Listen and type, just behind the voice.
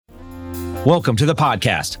Welcome to the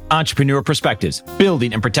podcast, Entrepreneur Perspectives,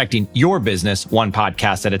 building and protecting your business one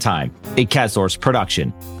podcast at a time, a CADSource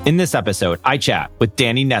production. In this episode, I chat with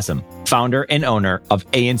Danny Nessim, founder and owner of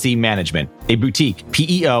ANC Management, a boutique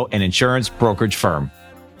PEO and insurance brokerage firm.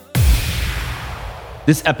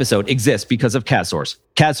 This episode exists because of CADSource.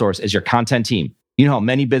 CADSource is your content team. You know how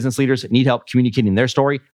many business leaders need help communicating their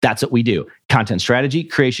story? That's what we do. Content strategy,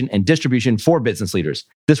 creation, and distribution for business leaders.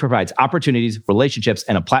 This provides opportunities, relationships,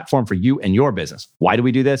 and a platform for you and your business. Why do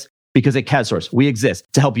we do this? Because at CADSource, we exist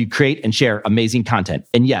to help you create and share amazing content.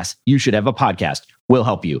 And yes, you should have a podcast. We'll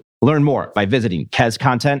help you. Learn more by visiting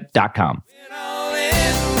CADScontent.com.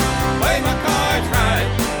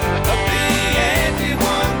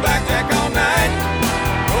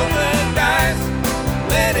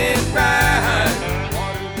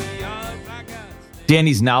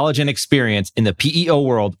 Danny's knowledge and experience in the PEO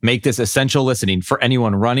world make this essential listening for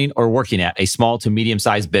anyone running or working at a small to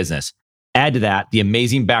medium-sized business. Add to that the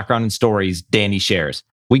amazing background and stories Danny shares.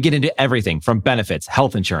 We get into everything from benefits,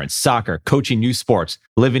 health insurance, soccer, coaching new sports,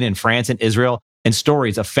 living in France and Israel, and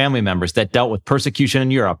stories of family members that dealt with persecution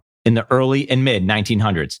in Europe in the early and mid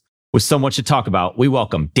 1900s. With so much to talk about, we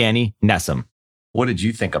welcome Danny Nessim. What did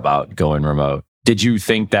you think about going remote? Did you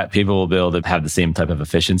think that people will be able to have the same type of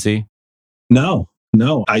efficiency? No,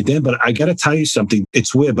 I didn't, but I got to tell you something.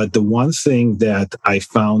 It's weird, but the one thing that I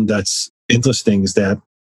found that's interesting is that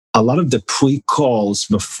a lot of the pre-calls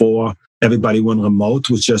before everybody went remote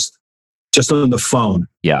was just on the phone.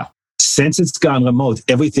 Yeah. Since it's gone remote,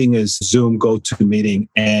 everything is Zoom, GoToMeeting,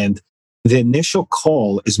 and the initial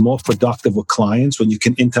call is more productive with clients when you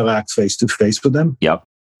can interact face-to-face with them. Yep.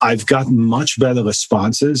 I've gotten much better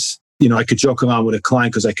responses. You know, I could joke around with a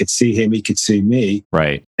client because I could see him, he could see me.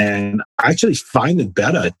 Right. And I actually find it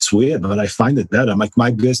better. It's weird, but I find it better. Like my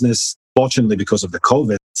business, fortunately, because of the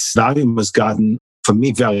COVID, volume has gotten, for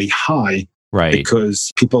me, very high. Right.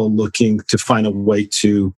 Because people are looking to find a way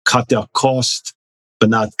to cut their cost, but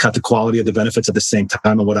not cut the quality of the benefits at the same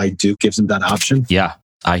time. And what I do gives them that option. Yeah,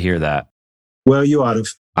 I hear that. Where are you out of?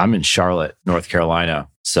 I'm in Charlotte, North Carolina.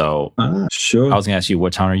 So sure. I was going to ask you,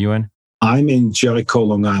 what town are you in? I'm in Jericho,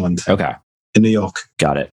 Long Island. Okay. In New York.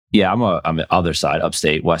 Got it. Yeah, I'm the other side,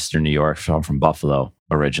 upstate, Western New York. So I'm from Buffalo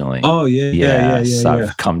originally. Oh, yeah. So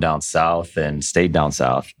I've come down south and stayed down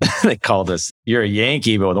south. They called us, you're a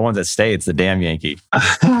Yankee, but the ones that stay, it's the damn Yankee.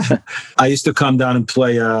 I used to come down and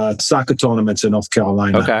play soccer tournaments in North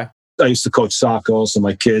Carolina. Okay. I used to coach soccer also.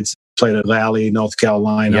 My kids played at Raleigh, North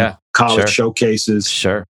Carolina, college showcases.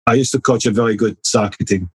 Sure. I used to coach a very good soccer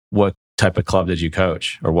team. What type of club did you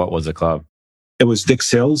coach, or what was the club? It was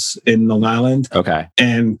Dix Hills in Long Island. Okay.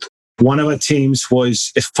 And one of our teams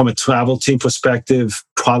was, from a travel team perspective,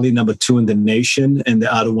 probably number 2 in the nation. And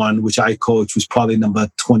the other one, which I coached, was probably number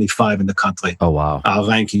 25 in the country. Oh, wow.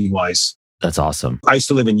 Ranking wise. That's awesome. I used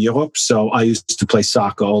to live in Europe, so I used to play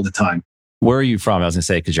soccer all the time. Where are you from? I was going to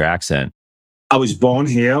say, because your accent. I was born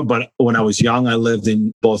here, but when I was young, I lived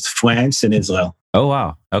in both France and Israel. Oh,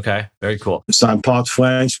 wow. Okay. Very cool. So I'm part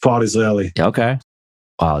French, part Israeli. Okay.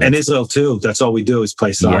 Wow. And Israel too. That's all we do is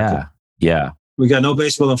play soccer. Yeah. We got no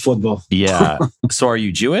baseball and football. Yeah. So are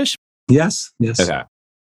you Jewish? Yes. Okay.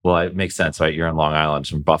 Well, it makes sense, right? You're in Long Island,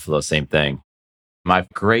 from Buffalo, same thing. My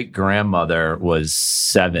great-grandmother was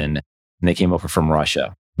 7, and they came over from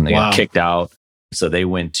Russia. And they got kicked out. So they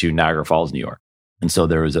went to Niagara Falls, New York. And so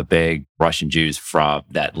there was a big Russian Jews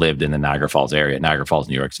that lived in the Niagara Falls area. Niagara Falls,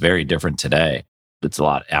 New York is very different today. It's a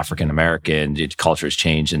lot African-American, culture has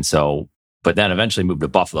changed. And so, but then eventually moved to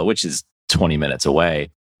Buffalo, which is 20 minutes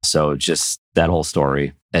away. So just that whole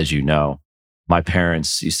story, as you know, my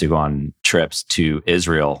parents used to go on trips to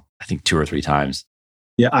Israel, I think 2 or 3 times.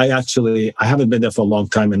 Yeah, I haven't been there for a long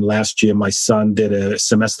time. And last year, my son did a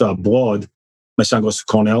semester abroad. My son goes to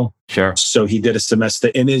Cornell. Sure. So he did a semester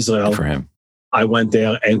in Israel. Good for him. I went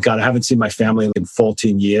there and I haven't seen my family in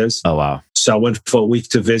 14 years. Oh, wow. So I went for a week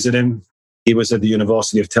to visit him. He was at the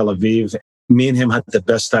University of Tel Aviv. Me and him had the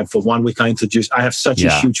best time. For 1 week, I have such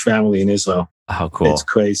a huge family in Israel. How cool. It's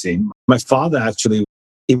crazy. My father actually,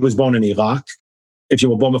 he was born in Iraq. If you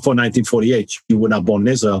were born before 1948, you were not born in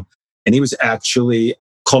Israel. And he was actually,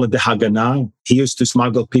 call it the Haganah. He used to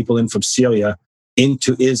smuggle people in from Syria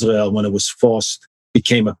into Israel when it was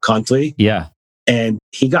became a country. Yeah. And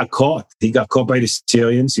he got caught. He got caught by the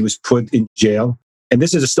Syrians. He was put in jail. And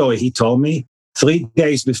this is a story he told me. 3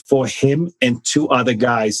 days before him and 2 other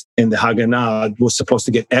guys in the Haganah were supposed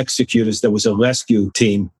to get executed, there was a rescue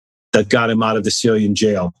team that got him out of the Syrian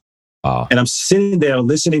jail. Wow. And I'm sitting there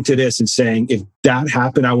listening to this and saying, if that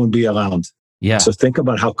happened, I wouldn't be around. Yeah. So think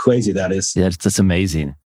about how crazy that is. Yeah, that's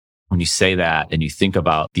amazing. When you say that and you think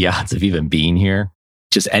about the odds of even being here,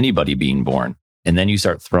 just anybody being born. And then you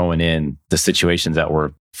start throwing in the situations that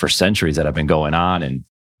were for centuries that have been going on and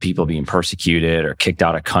people being persecuted or kicked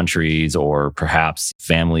out of countries, or perhaps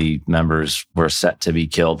family members were set to be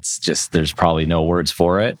killed. It's just, there's probably no words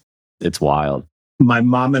for it. It's wild. My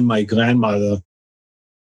mom and my grandmother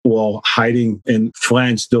were hiding in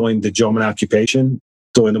France during the German occupation,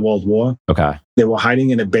 during the World War. Okay. They were hiding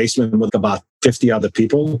in a basement with about 50 other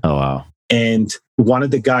people. Oh, wow. And one of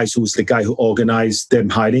the guys, who was the guy who organized them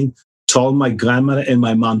hiding, told my grandmother and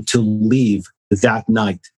my mom to leave that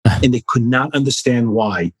night. And they could not understand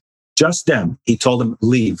why. Just them. He told them,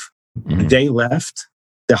 leave. Mm-hmm. They left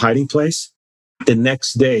the hiding place. The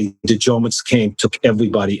next day, the Germans came, took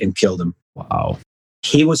everybody and killed them. Wow.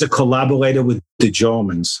 He was a collaborator with the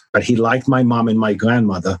Germans, but he liked my mom and my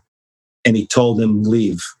grandmother, and he told them,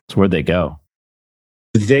 leave. So where'd they go?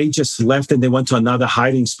 They just left and they went to another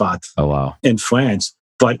hiding spot. Oh, wow. In France.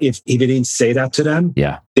 But if he didn't say that to them,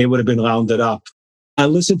 they would have been rounded up. I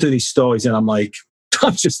listen to these stories and I'm like,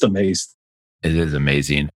 I'm just amazed. It is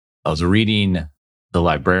amazing. I was reading The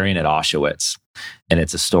Librarian at Auschwitz, and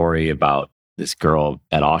it's a story about this girl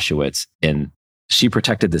at Auschwitz, and she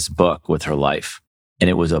protected this book with her life. And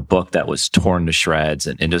it was a book that was torn to shreds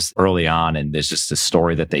and just early on. And there's just a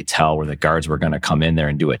story that they tell where the guards were going to come in there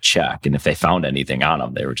and do a check. And if they found anything on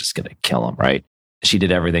them, they were just going to kill them, right? She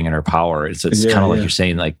did everything in her power. So it's kind of like you're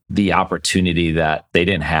saying, like the opportunity that they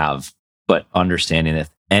didn't have, but understanding that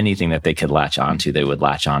anything that they could latch onto, they would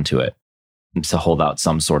latch onto it. And to hold out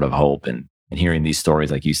some sort of hope. And hearing these stories,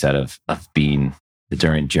 like you said, of being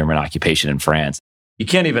during German occupation in France, you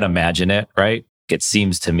can't even imagine it, right? It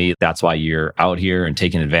seems to me that's why you're out here and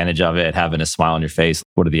taking advantage of it, having a smile on your face.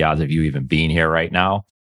 What are the odds of you even being here right now?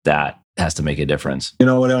 That has to make a difference. You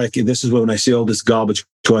know what? This is when I see all this garbage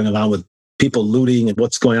going around with people looting and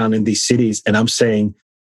what's going on in these cities. And I'm saying,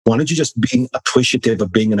 why don't you just be appreciative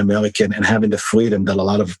of being an American and having the freedom that a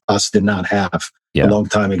lot of us did not have a long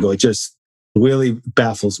time ago? It just really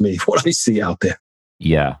baffles me what I see out there.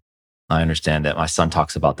 Yeah, I understand that. My son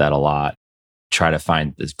talks about that a lot. Try to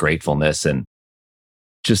find this gratefulness and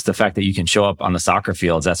just the fact that you can show up on the soccer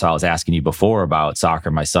fields. That's why I was asking you before about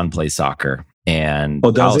soccer. My son plays soccer. And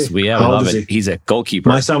we love it. He's a goalkeeper.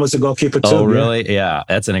 My son was a goalkeeper too. Oh, really? Yeah.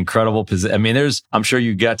 That's an incredible position. I mean, I'm sure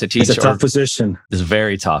you got to teach. It's a tough position. It's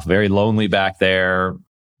very tough, very lonely back there.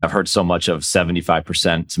 I've heard so much of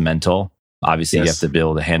 75% mental. Obviously, you have to be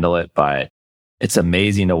able to handle it, but it's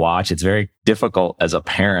amazing to watch. It's very difficult as a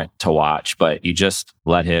parent to watch, but you just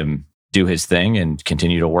let him do his thing and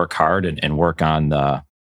continue to work hard and work on the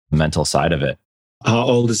mental side of it. How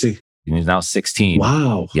old is he? He's now 16.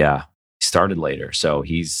 Wow. Yeah. He started later. So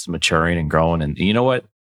he's maturing and growing. And you know what?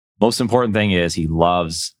 Most important thing is he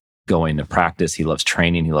loves going to practice. He loves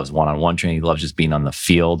training. He loves one-on-one training. He loves just being on the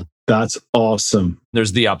field. That's awesome.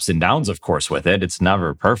 There's the ups and downs, of course, with it. It's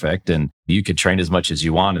never perfect. And you could train as much as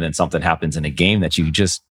you want. And then something happens in a game that you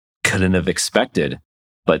just couldn't have expected.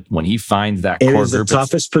 But when he finds that core group... It is the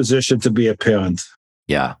toughest position to be a parent.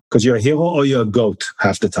 Yeah. Because you're a hero or you're a goat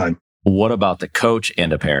half the time. What about the coach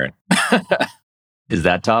and a parent? Is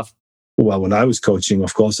that tough? Well, when I was coaching,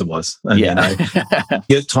 of course it was.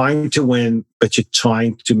 You're trying to win, but you're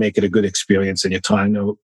trying to make it a good experience and you're trying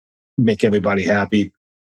to make everybody happy.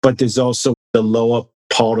 But there's also the lower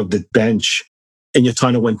part of the bench and you're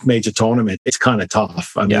trying to win major tournament. It's kind of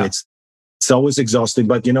tough. I mean, it's always exhausting.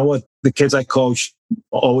 But you know what? The kids I coached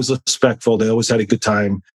were always respectful. They always had a good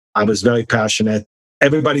time. I was very passionate.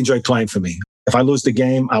 Everybody enjoyed playing for me. If I lose the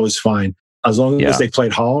game, I was fine. As long as they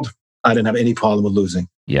played hard, I didn't have any problem with losing.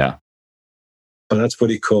 Yeah. But that's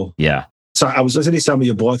pretty cool. Yeah. So I was listening to some of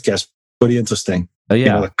your broadcasts. Pretty interesting. Oh, yeah.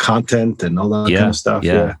 You know, the content and all that kind of stuff.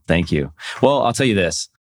 Yeah. Thank you. Well, I'll tell you this.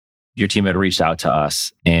 Your team had reached out to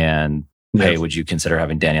us and, hey, would you consider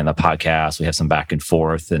having Danny on the podcast? We have some back and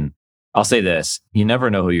forth. And I'll say this. You never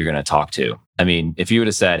know who you're going to talk to. I mean, if you would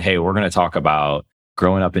have said, hey, we're going to talk about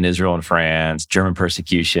growing up in Israel and France, German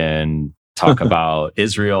persecution, talk about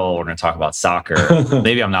Israel, we're going to talk about soccer.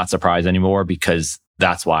 Maybe I'm not surprised anymore because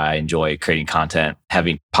that's why I enjoy creating content,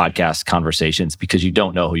 having podcast conversations, because you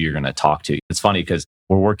don't know who you're going to talk to. It's funny because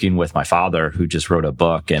we're working with my father who just wrote a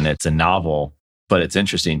book and it's a novel, but it's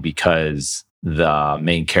interesting because the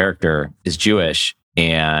main character is Jewish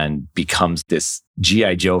and becomes this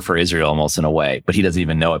G.I. Joe for Israel almost in a way, but he doesn't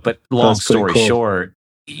even know it. But long story short,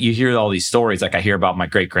 you hear all these stories. Like I hear about my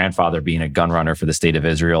great grandfather being a gun runner for the state of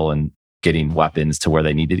Israel and getting weapons to where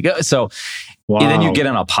they needed to go. So then you get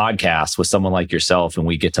on a podcast with someone like yourself and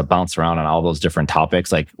we get to bounce around on all those different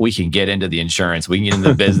topics. Like we can get into the insurance, we can get into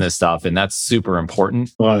the business stuff. And that's super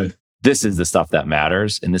important. Right. this is the stuff that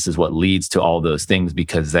matters. And this is what leads to all those things,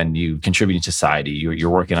 because then you contribute to society. You're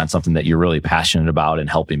working on something that you're really passionate about and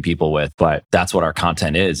helping people with. But that's what our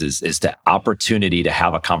content is the opportunity to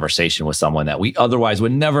have a conversation with someone that we otherwise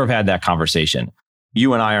would never have had that conversation.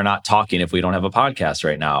 You and I are not talking if we don't have a podcast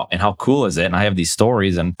right now. And how cool is it? And I have these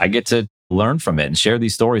stories and I get to learn from it and share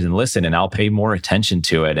these stories and listen, and I'll pay more attention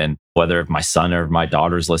to it. And whether my son or my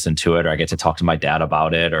daughters listen to it, or I get to talk to my dad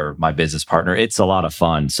about it, or my business partner, it's a lot of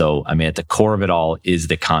fun. So, I mean, at the core of it all is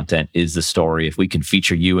the content, is the story. If we can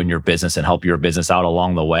feature you and your business and help your business out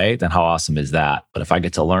along the way, then how awesome is that? But if I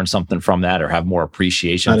get to learn something from that or have more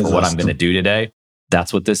appreciation for what I'm going to do today,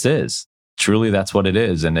 that's what this is. Truly, that's what it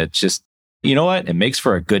is. And it's just, you know what? It makes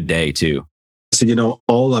for a good day too. So,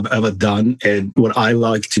 all I've ever done and what I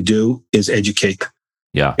like to do is educate.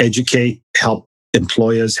 Yeah. Educate, help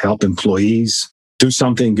employers, help employees, do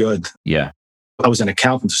something good. Yeah. I was an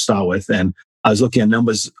accountant to start with, and I was looking at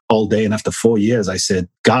numbers all day. And after 4 years, I said,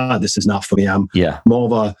 God, this is not for me. I'm more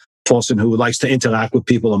of a person who likes to interact with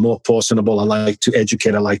people. I'm more personable. I like to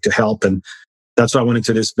educate. I like to help. And that's why I went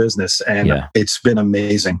into this business. And it's been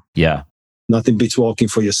amazing. Yeah. Nothing beats working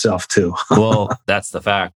for yourself too. Well, that's the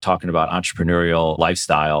fact. Talking about entrepreneurial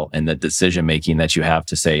lifestyle and the decision making that you have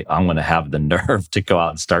to say, I'm going to have the nerve to go out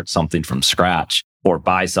and start something from scratch or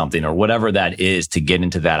buy something or whatever that is to get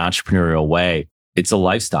into that entrepreneurial way. It's a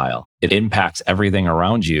lifestyle. It impacts everything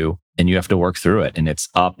around you and you have to work through it. And it's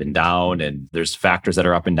up and down. And there's factors that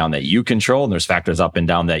are up and down that you control. And there's factors up and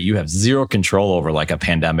down that you have zero control over, like a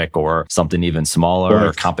pandemic or something even smaller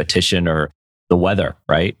or competition or the weather,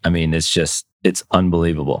 right? I mean, it's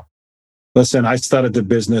unbelievable. Listen, I started the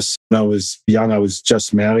business when I was young. I was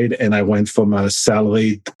just married and I went from a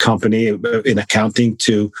salaried company in accounting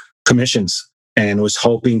to commissions and was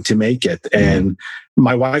hoping to make it. And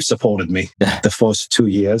my wife supported me the first 2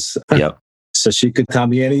 years. Yep. So she could tell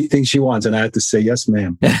me anything she wants and I had to say, yes,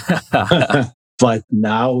 ma'am. But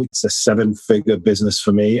now it's a 7-figure business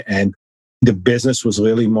for me. And the business was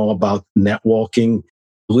really more about networking,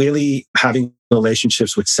 really having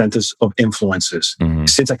relationships with centers of influences. Mm-hmm.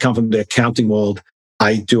 Since I come from the accounting world,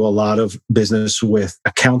 I do a lot of business with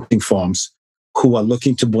accounting firms who are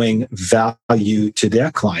looking to bring value to their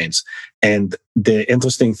clients. And the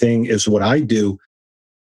interesting thing is what I do,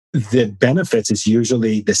 the benefits is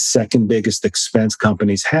usually the second biggest expense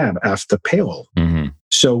companies have after payroll. Mm-hmm.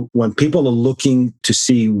 So when people are looking to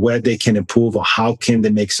see where they can improve or how can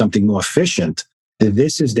they make something more efficient,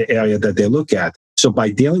 this is the area that they look at. So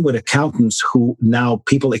by dealing with accountants who now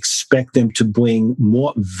people expect them to bring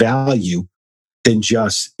more value than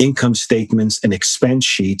just income statements and expense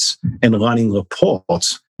sheets and running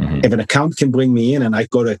reports. Mm-hmm. If an accountant can bring me in and I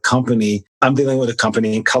go to a company, I'm dealing with a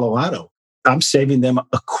company in Colorado. I'm saving them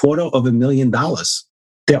 $250,000.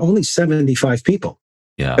 They're only 75 people.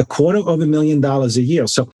 Yeah. $250,000 a year.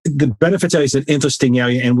 So the benefits area is an interesting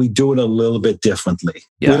area and we do it a little bit differently.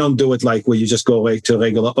 Yeah. We don't do it like where you just go right to a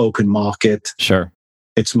regular open market. Sure.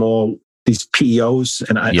 It's more these PEOs.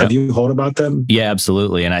 And have you heard about them? Yeah,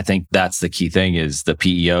 absolutely. And I think that's the key thing is the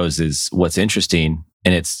PEOs is what's interesting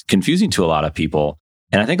and it's confusing to a lot of people.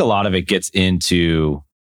 And I think a lot of it gets into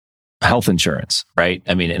health insurance, right?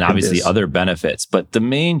 I mean, and obviously other benefits, but the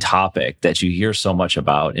main topic that you hear so much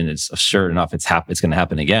about, and it's sure enough, it's going to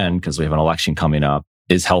happen again because we have an election coming up,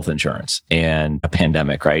 is health insurance and a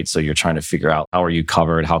pandemic, right? So you're trying to figure out how are you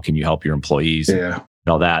covered? How can you help your employees? And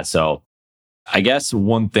all that. So I guess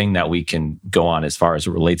one thing that we can go on as far as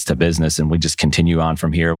it relates to business, and we just continue on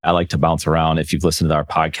from here. I like to bounce around. If you've listened to our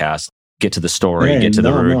podcast, get to the story, get to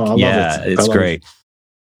the root. It's great.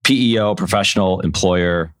 PEO, professional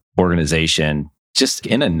employer organization, just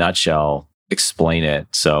in a nutshell, explain it.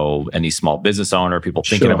 So any small business owner, people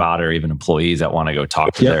thinking about it, or even employees that want to go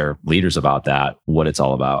talk to their leaders about that, what it's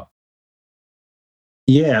all about.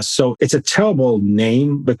 Yeah. So it's a terrible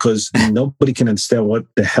name because nobody can understand what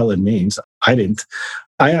the hell it means. I didn't.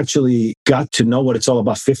 I actually got to know what it's all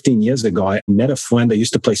about 15 years ago. I met a friend I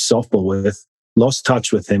used to play softball with, lost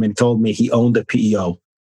touch with him and told me he owned a PEO.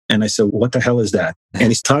 And I said, what the hell is that? And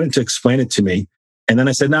he started to explain it to me. And then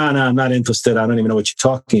I said, no, I'm not interested. I don't even know what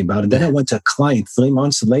you're talking about. And then I went to a client 3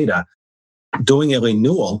 months later doing a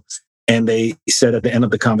renewal. And they said at the end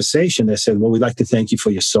of the conversation, they said, well, we'd like to thank you for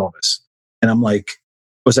your service. And I'm like,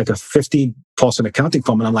 it was like a 50-person accounting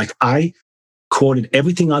firm. And I'm like, I quoted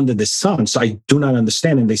everything under the sun. So I do not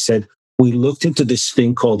understand. And they said, we looked into this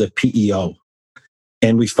thing called a PEO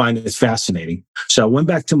and we find it fascinating. So I went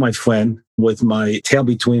back to my friend with my tail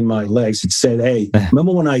between my legs and said, hey,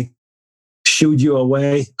 remember when I shooed you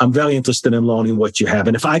away? I'm very interested in learning what you have.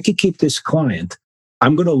 And if I could keep this client,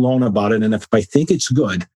 I'm going to learn about it. And if I think it's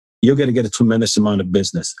good, you're going to get a tremendous amount of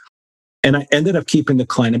business. And I ended up keeping the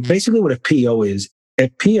client. And basically what a PO is, a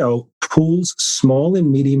PO pools small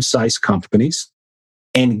and medium-sized companies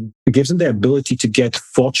and gives them the ability to get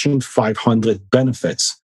Fortune 500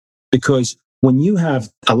 benefits. Because when you have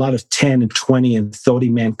a lot of 10 and 20 and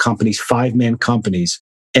 30-man companies, 5-man companies,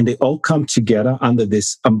 and they all come together under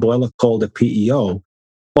this umbrella called a PEO,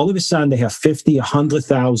 all of a sudden they have 50,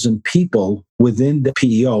 100,000 people within the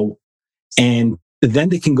PEO. And then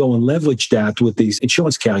they can go and leverage that with these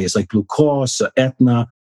insurance carriers like Blue Cross or Aetna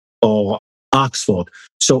or Oxford.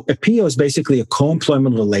 So a PEO is basically a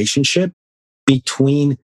co-employment relationship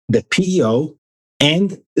between the PEO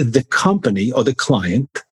and the company or the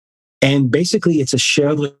client. And basically it's a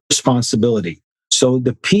shared responsibility. So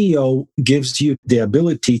the PEO gives you the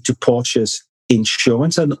ability to purchase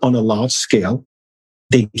insurance on a large scale.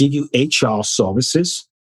 They give you HR services.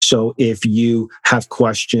 So if you have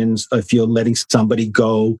questions, if you're letting somebody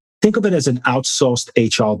go, think of it as an outsourced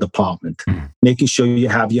HR department, making sure you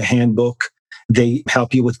have your handbook. They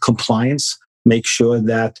help you with compliance, make sure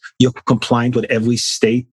that you're compliant with every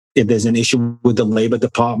state. If there's an issue with the labor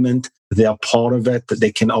department, they're part of it, but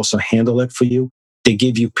they can also handle it for you. They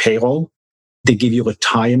give you payroll. They give you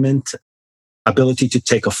retirement, ability to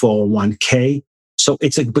take a 401k. So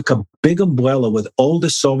it's a big umbrella with all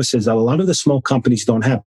the services that a lot of the small companies don't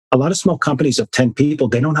have. A lot of small companies of 10 people,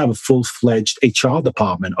 they don't have a full-fledged HR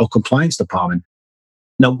department or compliance department.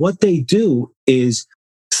 Now, what they do is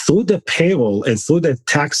through the payroll and through the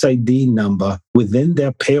tax ID number within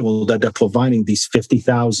their payroll that they're providing these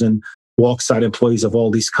 50,000 worksite employees of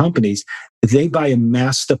all these companies, they buy a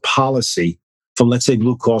master policy from, let's say,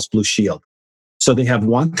 Blue Cross Blue Shield. So they have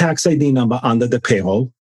one tax ID number under the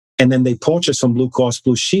payroll, and then they purchase from Blue Cross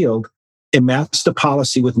Blue Shield a master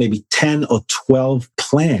policy with maybe 10 or 12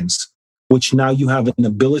 plans, which now you have an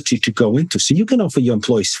ability to go into. So you can offer your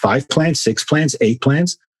employees 5 plans, 6 plans, 8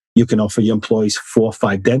 plans. You can offer your employees 4 or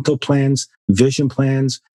 5 dental plans, vision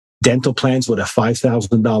plans, dental plans with a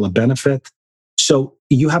 $5,000 benefit. So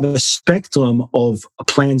you have a spectrum of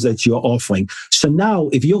plans that you're offering. So now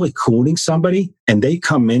if you're recruiting somebody and they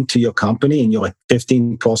come into your company and you're a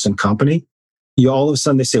 15-person company, you all of a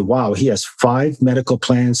sudden they say, wow, he has 5 medical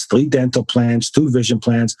plans, 3 dental plans, 2 vision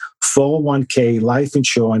plans, 401k, life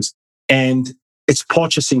insurance, and it's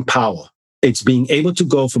purchasing power. It's being able to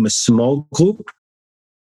go from a small group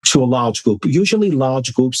to a large group. Usually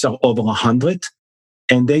large groups are over 100,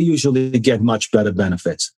 and they usually get much better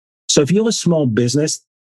benefits. So if you're a small business,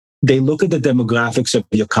 they look at the demographics of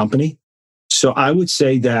your company. So I would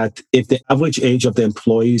say that if the average age of the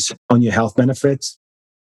employees on your health benefits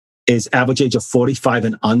is average age of 45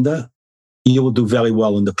 and under, you will do very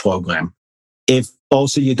well in the program. If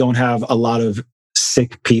also you don't have a lot of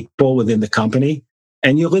sick people within the company,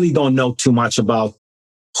 and you really don't know too much about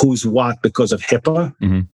who's what because of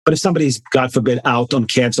HIPAA, but if somebody's, God forbid, out on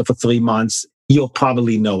cancer for 3 months, you'll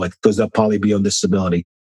probably know it because they'll probably be on disability.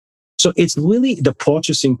 So it's really the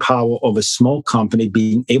purchasing power of a small company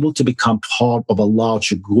being able to become part of a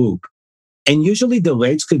larger group. And usually the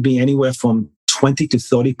rates could be anywhere from 20 to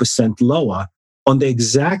 30% lower on the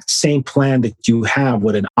exact same plan that you have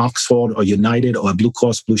with an Oxford or United or a Blue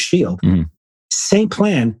Cross Blue Shield. Same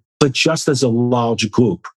plan, but just as a large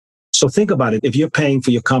group. So think about it. If you're paying for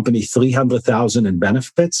your company $300,000 in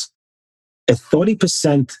benefits, a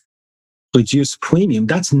 30% reduced premium,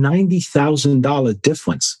 that's $90,000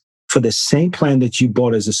 difference for the same plan that you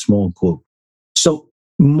bought as a small group. So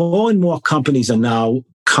more and more companies are now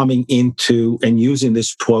coming into and using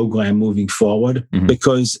this program moving forward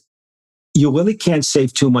because you really can't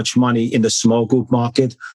save too much money in the small group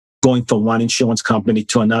market going from one insurance company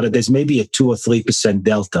to another. There's maybe a 2 or 3%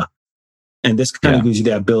 delta. And this kind of gives you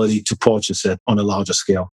the ability to purchase it on a larger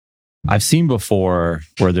scale. I've seen before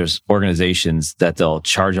where there's organizations that they'll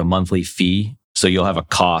charge a monthly fee. So you'll have a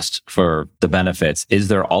cost for the benefits. Is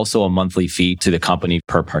there also a monthly fee to the company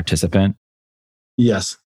per participant?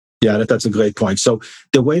 Yes. Yeah, that's a great point. So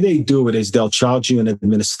the way they do it is they'll charge you an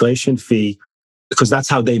administration fee because that's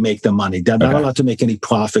how they make the money. They're not allowed to make any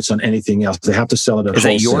profits on anything else. They have to sell it at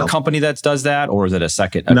wholesale. Is that your company that does that, or is it a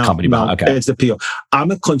company? No, it's the PO.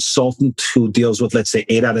 I'm a consultant who deals with, let's say,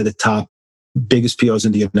 8 out of the top biggest POs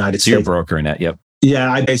in the United States. So you're brokering it, yep.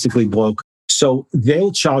 Yeah, I basically broke. So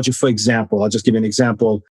they'll charge you, for example, I'll just give you an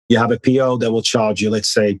example. You have a PO that will charge you,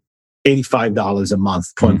 let's say, $85 a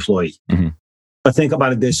month per employee. But think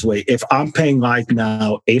about it this way. If I'm paying right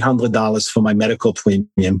now $800 for my medical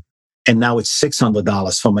premium, and now it's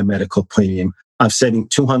 $600 for my medical premium, I'm saving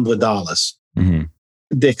 $200.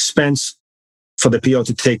 The expense for the PO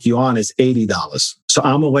to take you on is $80. So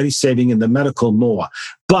I'm already saving in the medical more.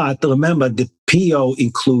 But remember, the PO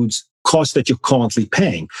includes cost that you're currently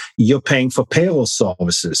paying. You're paying for payroll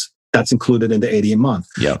services. That's included in the 80 a month.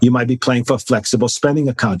 Yeah. You might be paying for a flexible spending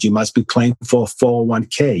account. You must be paying for a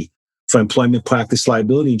 401k, for employment practice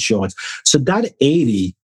liability insurance. So that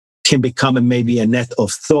 80 can become maybe a net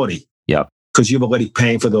of 30. Yeah. Because you're already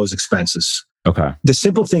paying for those expenses. Okay. The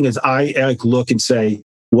simple thing is Eric, look and say,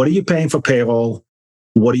 what are you paying for payroll?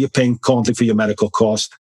 What are you paying currently for your medical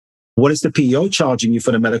cost? What is the PEO charging you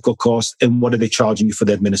for the medical cost? And what are they charging you for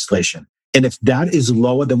the administration? And if that is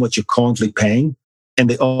lower than what you're currently paying, and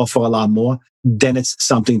they offer a lot more, then it's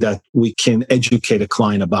something that we can educate a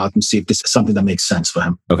client about and see if this is something that makes sense for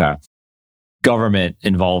him. Okay. Government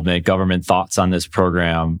involvement, government thoughts on this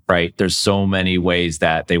program, right? There's so many ways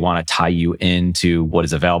that they want to tie you into what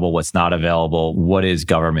is available, what's not available. What is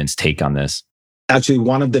government's take on this? Actually,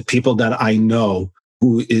 one of the people that I know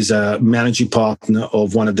who is a managing partner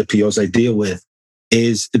of one of the POs I deal with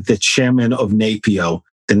is the chairman of NAPIO,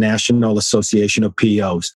 the National Association of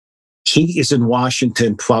POs. He is in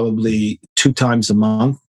Washington probably 2 times a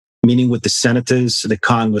month, meeting with the senators, the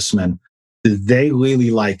congressmen. They really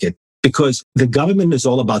like it because the government is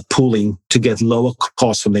all about pooling to get lower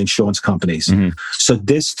costs from the insurance companies. Mm-hmm. So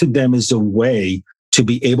this to them is a way to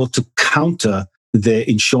be able to counter the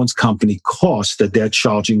insurance company costs that they're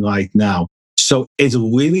charging right now. So it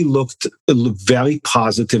really looked very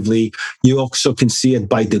positively. You also can see it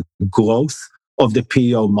by the growth of the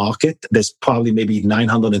PEO market. There's probably maybe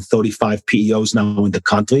 935 PEOs now in the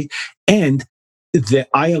country. And the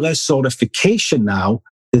IRS certification now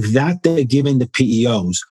that they're giving the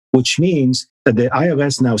PEOs, which means that the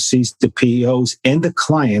IRS now sees the PEOs and the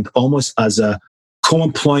client almost as a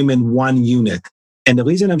co-employment one unit. And the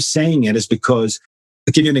reason I'm saying it is because,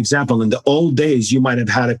 I'll give you an example. In the old days, you might have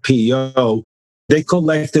had a PEO. They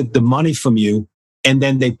collected the money from you and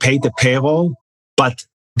then they paid the payroll, but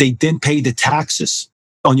they didn't pay the taxes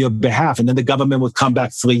on your behalf. And then the government would come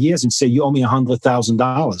back 3 years and say, you owe me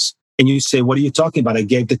 $100,000. And you say, what are you talking about? I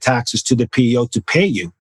gave the taxes to the PEO to pay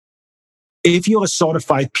you. If you're a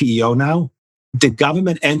certified PEO now, the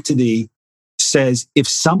government entity says if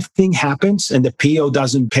something happens and the PEO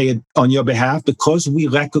doesn't pay it on your behalf, because we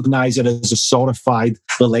recognize it as a certified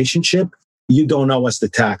relationship, you don't owe us the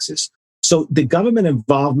taxes. So the government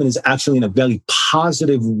involvement is actually in a very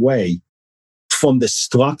positive way from the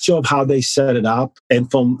structure of how they set it up and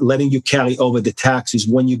from letting you carry over the taxes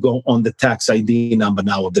when you go on the tax ID number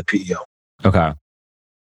now of the PEO. Okay.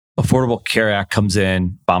 Affordable Care Act comes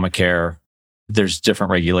in, Obamacare. There's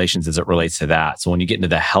different regulations as it relates to that. So when you get into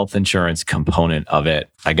the health insurance component of it,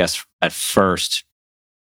 I guess at first,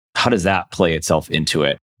 how does that play itself into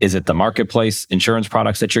it? Is it the marketplace insurance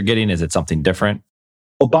products that you're getting? Is it something different?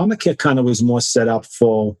 Obamacare kind of was more set up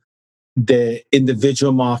for the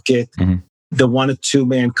individual market, the 1 or 2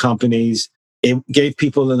 man companies. It gave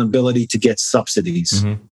people an ability to get subsidies,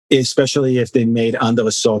 especially if they made under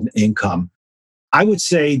a certain income. I would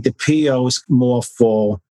say the PEO is more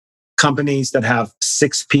for companies that have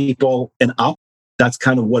 6 people and up. That's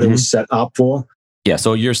kind of what it was set up for. Yeah.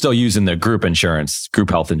 So you're still using the group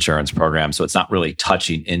health insurance program. So it's not really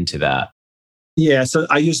touching into that. Yeah. So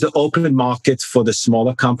I use the open market for the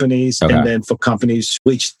smaller companies. Okay. And then for companies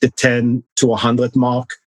reach the 10 to 100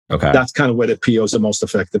 mark. Okay. That's kind of where the POs are most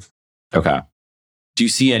effective. Okay. Do you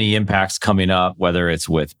see any impacts coming up, whether it's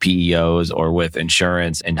with PEOs or with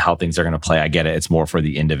insurance and how things are going to play? I get it. It's more for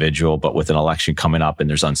the individual, but with an election coming up and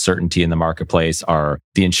there's uncertainty in the marketplace, are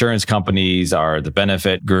the insurance companies, are the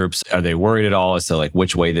benefit groups, are they worried at all as to like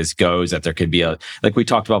which way this goes? That there could be like we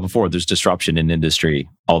talked about before, there's disruption in industry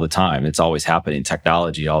all the time. It's always happening,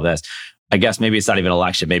 technology, all this. I guess maybe it's not even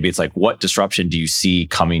election. Maybe it's like, what disruption do you see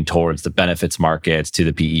coming towards the benefits markets, to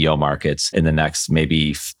the PEO markets in the next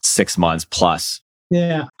maybe 6 months plus?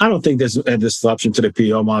 Yeah, I don't think there's a disruption to the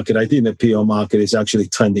PEO market. I think the PEO market is actually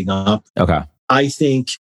trending up. Okay. I think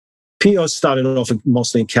PEO started off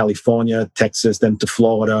mostly in California, Texas, then to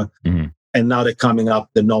Florida, and now they're coming up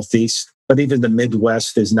the Northeast. But even the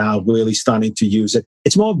Midwest is now really starting to use it.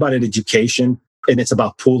 It's more about an education, and it's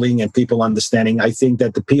about pooling and people understanding. I think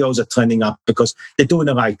that the PEOs are trending up because they're doing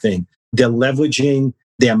the right thing. They're leveraging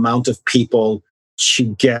the amount of people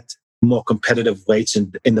to get more competitive rates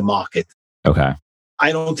in the market. Okay.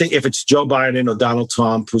 I don't think if it's Joe Biden or Donald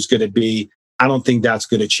Trump who's going to be, I don't think that's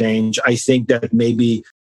going to change. I think that maybe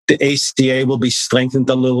the ACA will be strengthened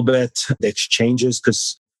a little bit, the exchanges,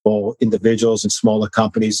 because for individuals and smaller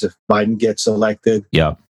companies, if Biden gets elected.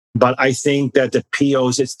 Yeah. But I think that the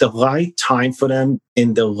POs, it's the right time for them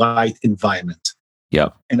in the right environment. Yeah.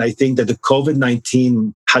 And I think that the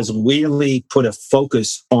COVID-19 has really put a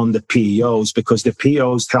focus on the PEOs because the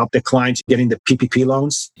PEOs help the clients getting the PPP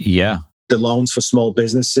loans. Yeah. The loans for small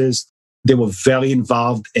businesses. They were very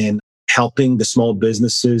involved in helping the small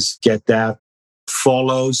businesses get that.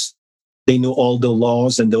 Follows. They knew all the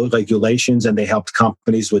laws and the regulations, and they helped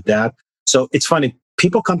companies with that. So it's funny.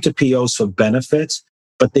 People come to POs for benefits,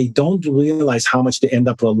 but they don't realize how much they end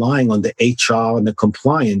up relying on the HR and the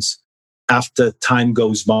compliance after time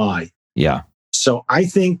goes by. Yeah. So I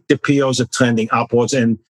think the POs are trending upwards.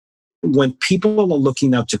 And when people are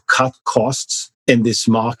looking now to cut costs in this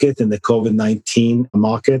market, in the COVID-19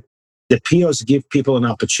 market, the POs give people an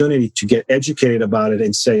opportunity to get educated about it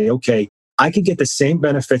and say, okay, I could get the same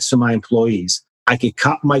benefits to my employees. I could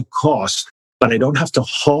cut my cost, but I don't have to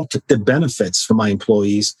halt the benefits for my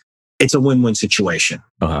employees. It's a win-win situation.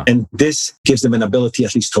 And this gives them an ability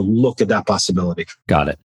at least to look at that possibility. Got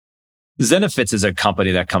it. Zenefits is a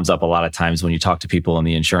company that comes up a lot of times when you talk to people in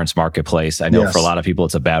the insurance marketplace. I know for a lot of people,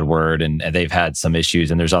 it's a bad word and they've had some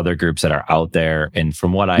issues, and there's other groups that are out there. And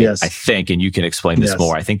from what I think, and you can explain this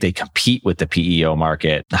more, I think they compete with the PEO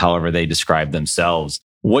market, however they describe themselves.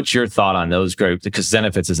 What's your thought on those groups? Because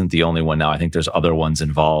Zenefits isn't the only one now. I think there's other ones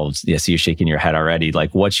involved. Yes, you're shaking your head already.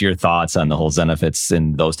 Like, what's your thoughts on the whole Zenefits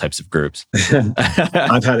and those types of groups?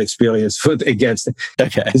 I've had experience against it.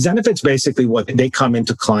 Okay. Zenefits basically what they come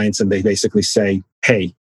into clients and they basically say,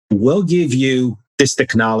 hey, we'll give you this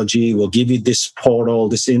technology. We'll give you this portal,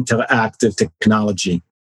 this interactive technology.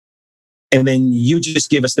 And then you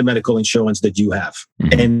just give us the medical insurance that you have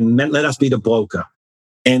and let us be the broker.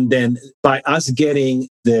 And then by us getting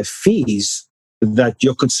the fees that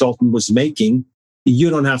your consultant was making,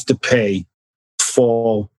 you don't have to pay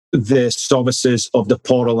for the services of the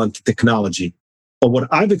portal and the technology. But what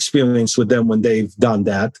I've experienced with them when they've done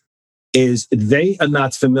that is they are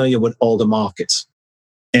not familiar with all the markets.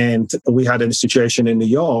 And we had a situation in New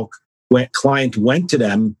York where a client went to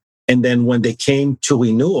them, and then when they came to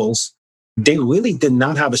renewals, they really did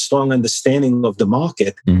not have a strong understanding of the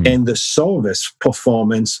market, and the service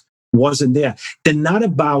performance wasn't there. They're not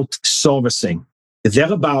about servicing.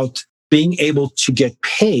 They're about being able to get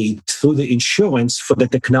paid through the insurance for the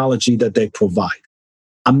technology that they provide.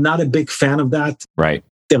 I'm not a big fan of that. Right.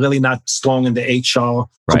 They're really not strong in the HR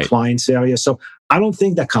compliance area. So I don't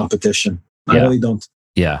think that competition. I really don't.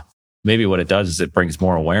 Yeah. Maybe what it does is it brings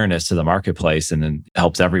more awareness to the marketplace and then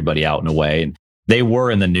helps everybody out in a way. And they were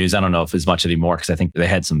in the news. I don't know if as much anymore because I think they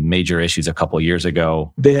had some major issues a couple of years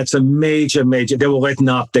ago. They had some major, they were written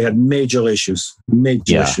up. They had major issues.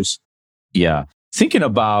 Yeah. Thinking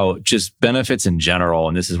about just benefits in general,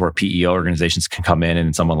 and this is where PEO organizations can come in,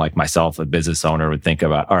 and someone like myself, a business owner, would think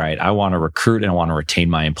about, all right, I want to recruit and I want to retain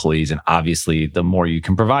my employees. And obviously, the more you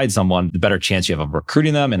can provide someone, the better chance you have of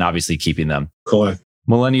recruiting them and obviously keeping them. Correct.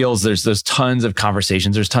 Millennials, there's tons of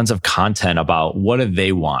conversations. There's tons of content about what do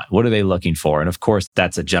they want? What are they looking for? And of course,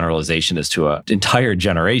 that's a generalization as to an entire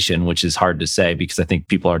generation, which is hard to say because I think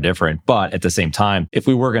people are different. But at the same time, if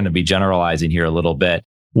we were going to be generalizing here a little bit,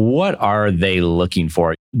 what are they looking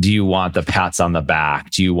for? Do you want the pats on the back?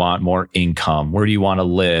 Do you want more income? Where do you want to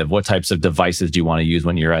live? What types of devices do you want to use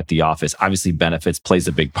when you're at the office? Obviously, benefits plays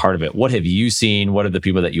a big part of it. What have you seen? What have the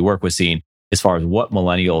people that you work with seen as far as what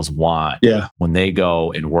millennials want when they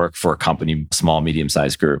go and work for a company, small,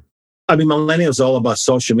 medium-sized group? I mean, millennials are all about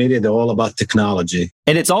social media. They're all about technology.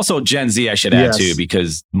 And it's also Gen Z, I should add too,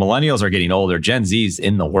 because millennials are getting older. Gen Z's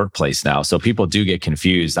in the workplace now. So people do get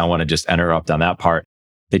confused. I want to just interrupt on that part.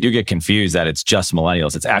 They do get confused that it's just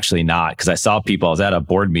millennials. It's actually not. Because I saw people, I was at a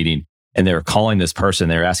board meeting and they were calling this person.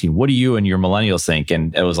 They were asking, what do you and your millennials think?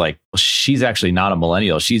 And it was like, well, she's actually not a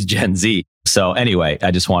millennial. She's Gen Z. So anyway,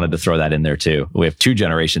 I just wanted to throw that in there too. We have two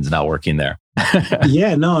generations now working there.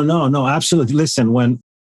 No, absolutely. Listen, when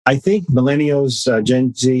I think millennials,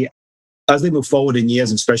 Gen Z, as they move forward in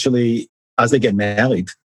years, especially as they get married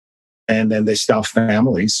and then they start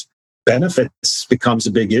families, benefits becomes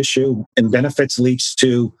a big issue, and benefits leads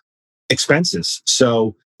to expenses.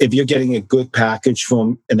 So if you're getting a good package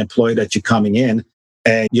from an employer that you're coming in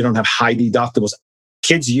and you don't have high deductibles,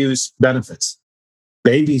 kids use benefits.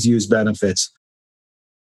 Babies use benefits.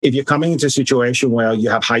 If you're coming into a situation where you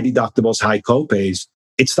have high deductibles, high copays,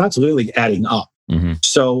 it starts really adding up.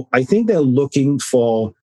 So I think they're looking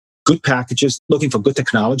for good packages, looking for good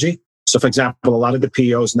technology. So for example, a lot of the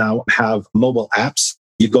POs now have mobile apps.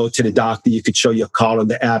 You go to the doctor, you could show your card on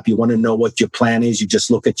the app. You want to know what your plan is. You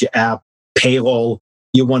just look at your app. Payroll,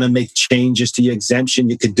 you want to make changes to your exemption.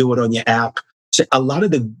 You could do it on your app. So a lot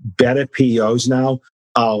of the better POs now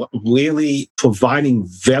are really providing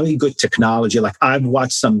very good technology. Like I've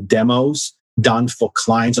watched some demos done for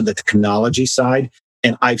clients on the technology side.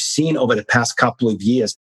 And I've seen over the past couple of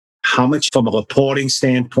years how much from a reporting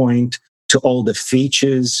standpoint to all the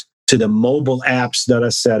features to the mobile apps that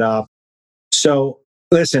are set up. So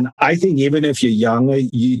Listen, I think even if you're younger,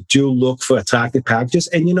 you do look for attractive packages.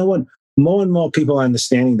 And you know what? More and more people are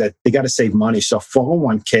understanding that they got to save money. So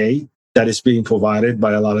 401k that is being provided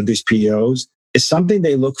by a lot of these POs is something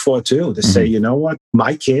they look for too, to say, you know what?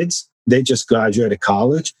 My kids, they just graduated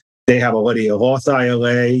college. They have already a Roth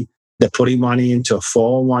IRA. They're putting money into a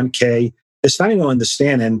 401k. They're starting to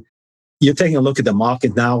understand. And you're taking a look at the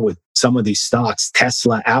market now with some of these stocks,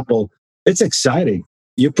 Tesla, Apple. It's exciting.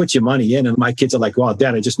 You put your money in and my kids are like, wow,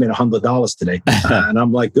 Dad, I just made $100 today. And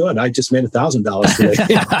I'm like, good. I just made $1,000 today.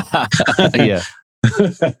 Yeah.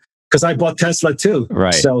 Because I bought Tesla too.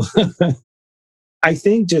 Right. So I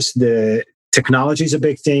think just the technology is a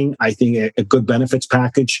big thing. I think a good benefits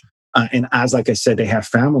package. And as, like I said, they have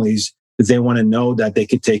families. They want to know that they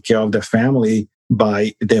can take care of their family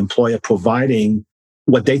by the employer providing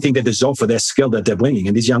what they think they deserve for their skill that they're bringing.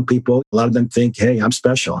 And these young people, a lot of them think, hey, I'm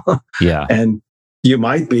special. Yeah. And you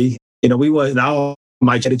might be. Now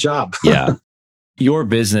might get a job. Yeah. Your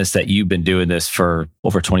business that you've been doing this for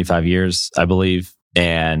over 25 years, I believe.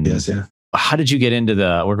 And yes, yeah. How did you get into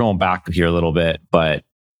we're going back here a little bit, but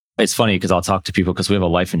it's funny because I'll talk to people because we have a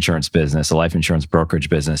life insurance business, a life insurance brokerage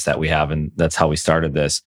business that we have. And that's how we started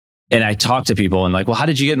this. And I talk to people and like, well, how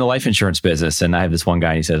did you get in the life insurance business? And I have this one guy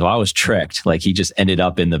and he says, well, I was tricked. Like he just ended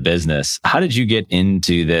up in the business. How did you get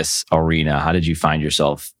into this arena? How did you find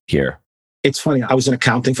yourself here? It's funny. I was in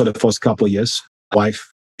accounting for the first couple of years.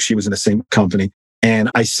 Wife, she was in the same company. And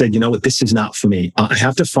I said, you know what, this is not for me. I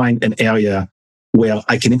have to find an area where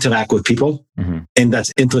I can interact with people. And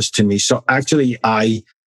that's interest to me. So actually,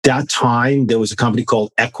 that time, there was a company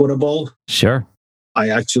called Equitable. Sure. I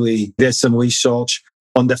actually did some research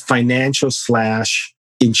on the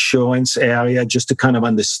financial/insurance area just to kind of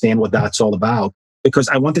understand what that's all about. Because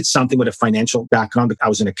I wanted something with a financial background. I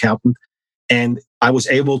was an accountant and I was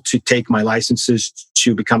able to take my licenses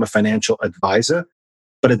to become a financial advisor.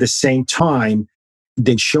 But at the same time,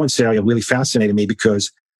 the insurance area really fascinated me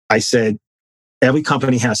because I said, every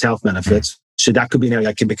company has health benefits. So that could be an area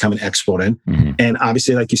I can become an expert in. And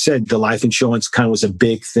obviously, like you said, the life insurance kind of was a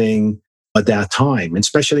big thing at that time, and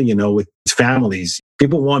especially, with families.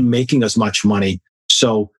 People weren't making as much money.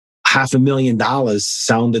 So $500,000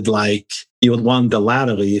 sounded like you would want the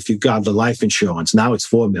lottery if you got the life insurance. Now it's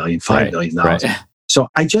 $4 million, $5 million. Right. So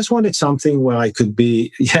I just wanted something where I could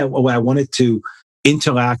be, where I wanted to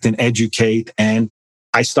interact and educate. And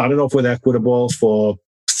I started off with Equitable for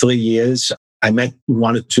 3 years. I met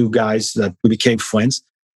one or two guys that we became friends.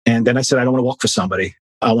 And then I said, I don't want to work for somebody.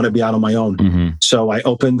 I want to be out on my own. So I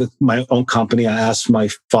opened my own company. I asked my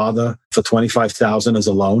father for $25,000 as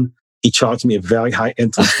a loan. He charged me a very high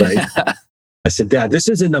interest rate. I said, Dad, this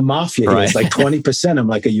isn't the mafia. Right. It's like 20%. I'm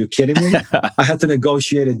like, are you kidding me? I had to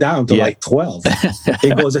negotiate it down to like 12.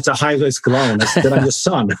 He goes, it's a high risk loan. I said, I'm your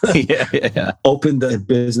son. Opened the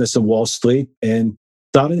business in Wall Street and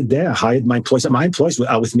started there. Hired my employees. My employees were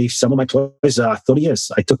out with me. Some of my employees are 30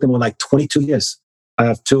 years. I took them with like 22 years. I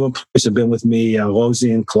have two employees who have been with me,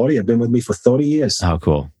 Rosie and Claudia, have been with me for 30 years. Oh,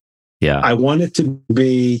 cool. Yeah. I wanted to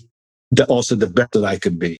be also the best that I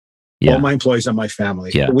could be. All my employees are my family.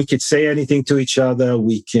 Yeah. We could say anything to each other.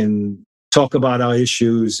 We can talk about our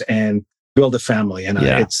issues and build a family. And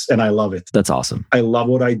I love it. That's awesome. I love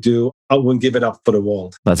what I do. I wouldn't give it up for the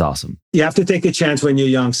world. That's awesome. You have to take a chance when you're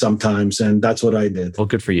young sometimes. And that's what I did. Well,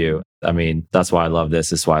 good for you. I mean, that's why I love this.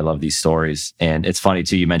 This is why I love these stories. And it's funny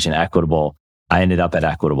too, you mentioned Equitable. I ended up at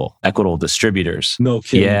Equitable Distributors. No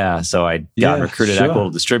kidding. Yeah. So I got recruited at Equitable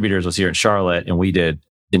Distributors, was here in Charlotte, and we did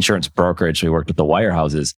insurance brokerage. We worked with the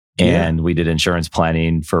wirehouses and we did insurance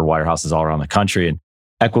planning for wirehouses all around the country. And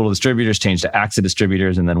Equitable Distributors changed to AXA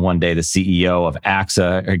Distributors. And then one day the CEO of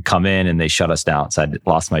AXA had come in and they shut us down. So I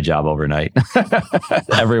lost my job overnight.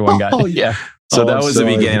 Everyone got, So that was the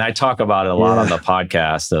beginning. I talk about it a lot on the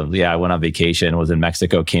podcast of, I went on vacation, was in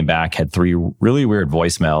Mexico, came back, had 3 really weird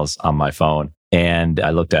voicemails on my phone. And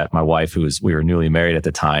I looked at my wife, we were newly married at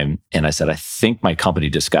the time. And I said, I think my company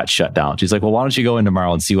just got shut down. She's like, well, why don't you go in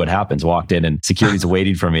tomorrow and see what happens? Walked in and security's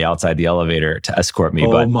waiting for me outside the elevator to escort me.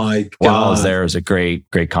 Oh my God. While I was there, it was a great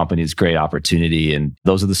company. It's a great opportunity. And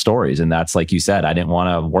those are the stories. And that's like you said, I didn't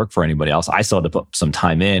want to work for anybody else. I still had to put some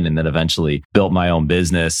time in and then eventually built my own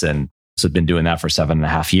business. And so I've been doing that for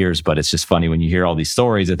 7.5 years. But it's just funny when you hear all these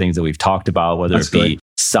stories of things that we've talked about, whether it be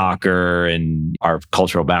soccer and our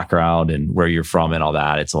cultural background and where you're from and all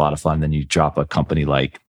that. It's a lot of fun. Then you drop a company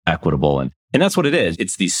like Equitable. And that's what it is.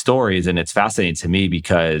 It's these stories. And it's fascinating to me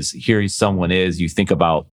because here someone is, you think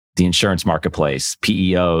about the insurance marketplace,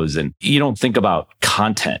 PEOs, and you don't think about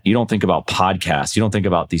content. You don't think about podcasts. You don't think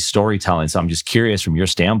about these storytelling. So I'm just curious from your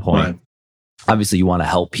standpoint, Obviously, you want to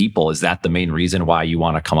help people. Is that the main reason why you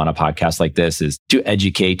want to come on a podcast like this, is to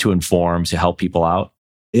educate, to inform, to help people out?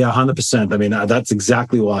 Yeah, 100%. I mean, that's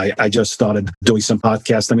exactly why I just started doing some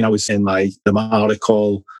podcasts. I mean, I was in my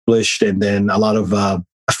article published, and then a lot of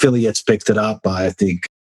affiliates picked it up. I think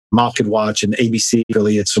MarketWatch and ABC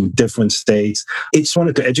affiliates from different states. I just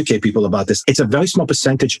wanted to educate people about this. It's a very small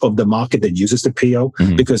percentage of the market that uses the PO,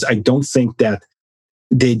 because I don't think that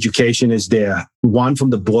the education is there. One, from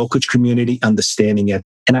the brokerage community, understanding it.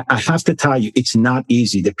 And I have to tell you, it's not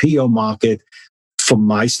easy. The PO market, from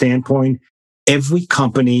my standpoint, every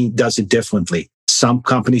company does it differently. Some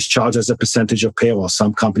companies charge as a percentage of payroll.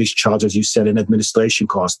 Some companies charge as you said an administration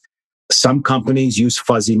cost. Some companies use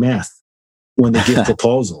fuzzy math when they give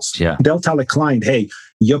proposals. Yeah. They'll tell a client, hey,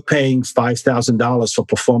 you're paying $5,000 for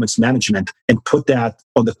performance management, and put that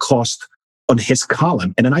on the cost on his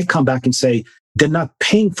column. And then I come back and say, they're not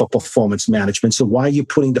paying for performance management. So why are you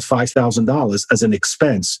putting the $5,000 as an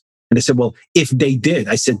expense? And they said, well, if they did,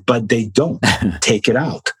 I said, but they don't. Take it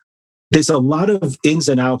out. There's a lot of ins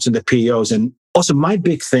and outs in the PEOs. And also my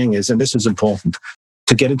big thing is, and this is important,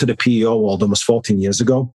 to get into the PEO world almost 14 years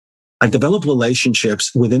ago, I developed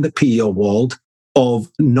relationships within the PEO world of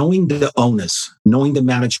knowing the owners, knowing the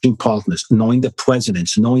managing partners, knowing the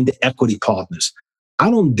presidents, knowing the equity partners. I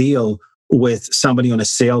don't deal with somebody on a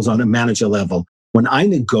sales, on a manager level. When I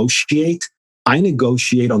negotiate on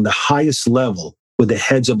the highest level with the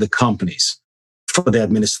heads of the companies for the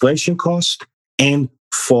administration cost and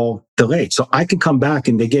for the rate. So I can come back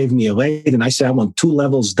and they gave me a rate and I say, I want 2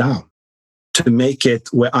 levels down to make it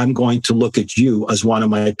where I'm going to look at you as one of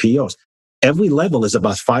my POs. Every level is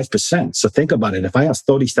about 5%. So think about it. If I have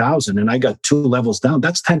 30,000 and I got 2 levels down,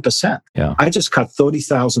 that's 10%. Yeah. I just cut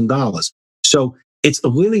 $30,000. So it's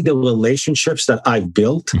really the relationships that I've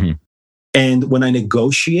built. Mm-hmm. And when I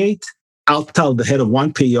negotiate, I'll tell the head of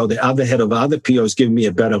one PO, the other head of other POs give me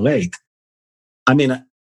a better rate. I mean,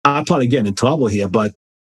 I'll probably get in trouble here, but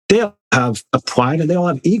they'll have a pride and they all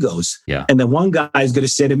have egos. Yeah. And then one guy is going to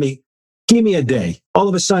say to me, give me a day. All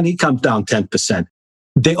of a sudden, he comes down 10%.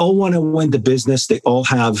 They all want to win the business. They all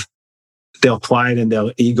have their pride and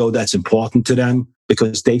their ego that's important to them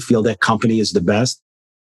because they feel their company is the best.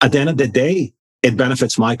 At the end of the day, it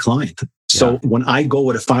benefits my client. So when I go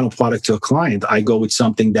with a final product to a client, I go with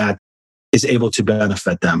something that is able to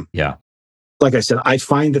benefit them. Yeah. Like I said, I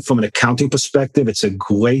find that from an accounting perspective, it's a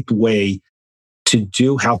great way to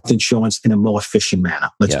do health insurance in a more efficient manner.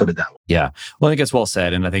 Let's put it that way. Yeah. Well, I think it's well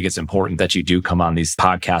said. And I think it's important that you do come on these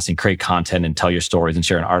podcasts and create content and tell your stories and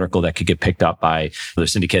share an article that could get picked up by other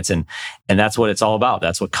syndicates. And that's what it's all about.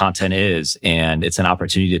 That's what content is. And it's an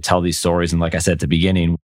opportunity to tell these stories. And like I said at the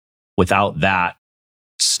beginning, without that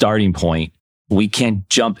starting point, we can't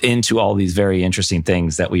jump into all these very interesting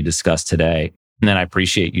things that we discussed today. And then I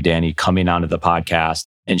appreciate you, Danny, coming onto the podcast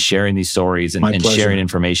and sharing these stories and sharing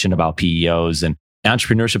information about PEOs. And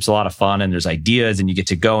entrepreneurship's a lot of fun, and there's ideas, and you get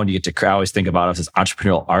to go and you get to, I always think about us as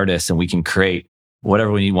entrepreneurial artists, and we can create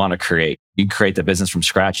whatever we want to create. You can create the business from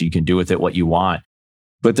scratch. You can do with it what you want.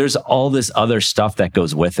 But there's all this other stuff that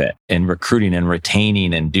goes with it, and recruiting and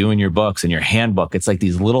retaining and doing your books and your handbook. It's like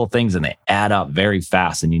these little things and they add up very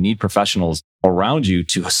fast, and you need professionals around you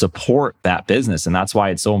to support that business. And that's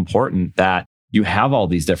why it's so important that you have all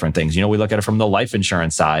these different things. You know, we look at it from the life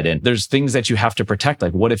insurance side, and there's things that you have to protect.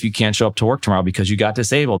 Like, what if you can't show up to work tomorrow because you got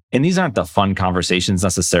disabled? And these aren't the fun conversations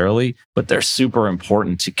necessarily, but they're super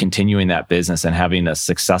important to continuing that business and having a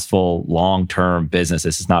successful long-term business.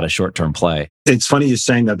 This is not a short-term play. It's funny you're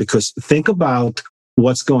saying that, because think about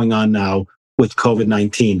what's going on now with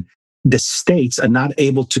COVID-19. The states are not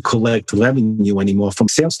able to collect revenue anymore from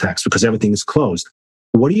sales tax because everything is closed.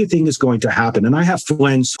 What do you think is going to happen? And I have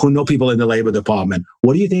friends who know people in the labor department.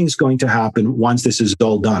 What do you think is going to happen once this is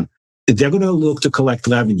all done? They're going to look to collect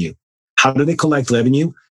revenue. How do they collect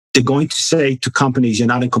revenue? They're going to say to companies, you're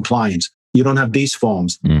not in compliance. You don't have these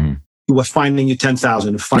forms. Mm-hmm. We're finding you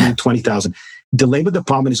 10,000, we're finding 20,000. The labor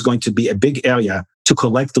department is going to be a big area to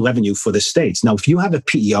collect the revenue for the states. Now, if you have a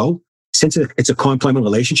PEO, since it's a co-employment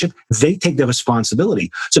relationship, they take the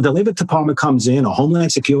responsibility. So the labor department comes in, or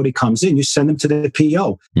Homeland Security comes in, you send them to the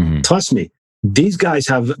PEO. Mm-hmm. Trust me, these guys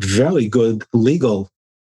have very good legal,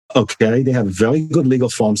 they have very good legal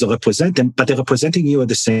forms that represent them, but they're representing you at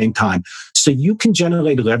the same time. So you can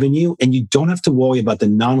generate revenue and you don't have to worry about the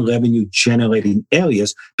non-revenue generating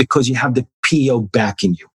areas because you have the PEO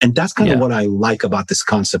backing you. And that's kind of what I like about this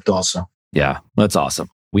concept also. Yeah, that's awesome.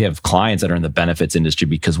 We have clients that are in the benefits industry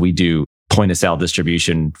because we do point of sale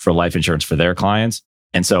distribution for life insurance for their clients.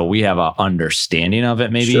 And so we have an understanding of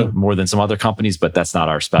it maybe more than some other companies, but that's not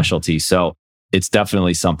our specialty. So it's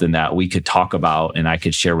definitely something that we could talk about, and I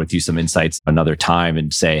could share with you some insights another time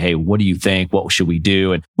and say, hey, what do you think? What should we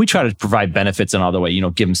do? And we try to provide benefits in other way,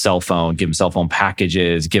 give them cell phone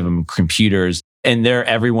packages, give them computers. And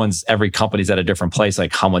every company's at a different place.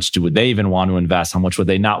 Like, how much would they even want to invest? How much would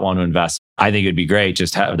they not want to invest? I think it'd be great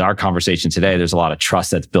just have our conversation today. There's a lot of trust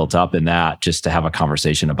that's built up in that, just to have a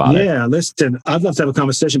conversation about it. Yeah, listen, I'd love to have a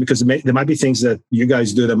conversation because there might be things that you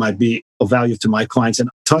guys do that might be of value to my clients. And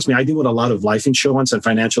trust me, I deal with a lot of life insurance and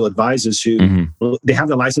financial advisors who they have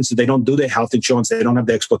the licenses, they don't do their health insurance, they don't have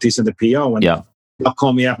the expertise in the PO. And they'll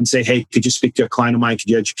call me up and say, hey, could you speak to a client of mine? Could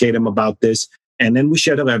you educate them about this? And then we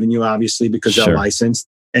share the revenue, obviously, because they're licensed.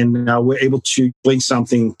 And we're able to bring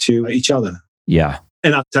something to each other. Yeah.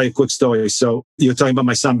 And I'll tell you a quick story. So you're talking about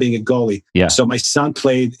my son being a goalie. Yeah. So my son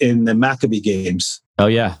played in the Maccabi games. Oh,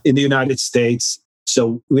 yeah. In the United States.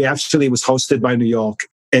 So we actually was hosted by New York.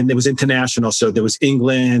 And it was international. So there was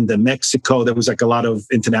England and Mexico. There was like a lot of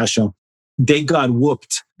international. They got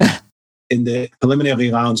whooped in the preliminary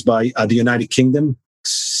rounds by the United Kingdom,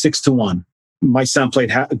 6-1. My son played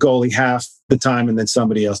goalie half the time and then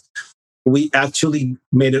somebody else. We actually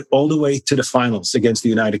made it all the way to the finals against the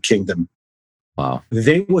United Kingdom. Wow.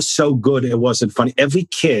 They were so good, it wasn't funny. Every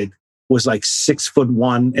kid was like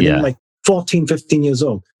 6'1" and they were like 14, 15 years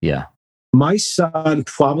old. Yeah. My son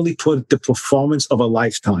probably put the performance of a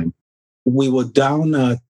lifetime. We were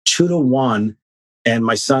down 2-1 and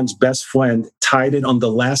my son's best friend tied it on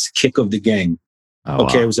the last kick of the game. Oh,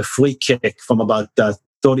 okay. Wow. It was a free kick from about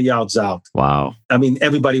 30 yards out. Wow. I mean,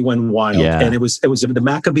 everybody went wild. Yeah. And it was the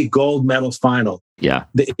Maccabi gold medal final. Yeah.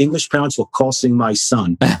 The English parents were cursing my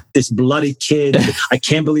son, this bloody kid. I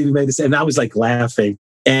can't believe he made this. And I was like laughing.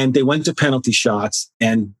 And they went to penalty shots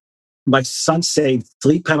and my son saved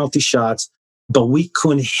 3 penalty shots, but we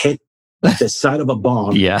couldn't hit the side of a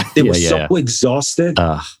bomb. They were so exhausted.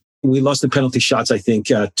 We lost the penalty shots, I think,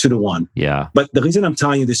 2-1. Yeah. But the reason I'm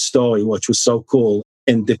telling you this story, which was so cool,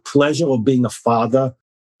 and the pleasure of being a father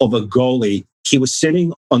of a goalie, he was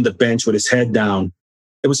sitting on the bench with his head down.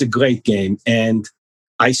 It was a great game. And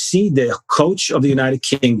I see the coach of the United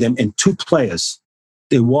Kingdom and 2 players.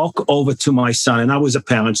 They walk over to my son, and I was a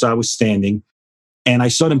parent, so I was standing. And I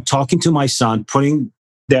saw them talking to my son, putting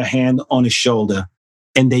their hand on his shoulder,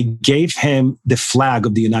 and they gave him the flag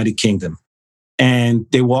of the United Kingdom. And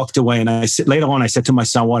they walked away. And later on, I said to my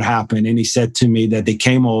son, what happened? And he said to me that they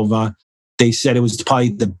came over. They said it was probably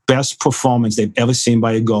the best performance they've ever seen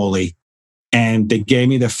by a goalie. And they gave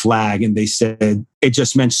me the flag and they said, it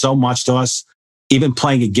just meant so much to us. Even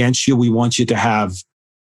playing against you, we want you to have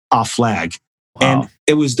our flag. Wow. And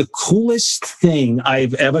it was the coolest thing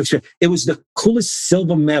I've ever experienced. It was the coolest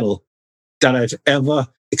silver medal that I've ever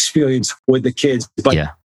experienced with the kids.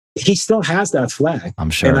 But he still has that flag. I'm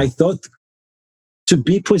sure. And I thought to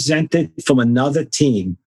be presented from another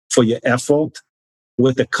team for your effort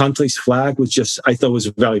with the country's flag was just, I thought was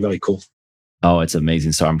very, very cool. Oh, it's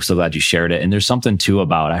amazing. So I'm so glad you shared it. And there's something too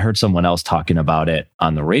about, I heard someone else talking about it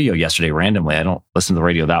on the radio yesterday randomly. I don't listen to the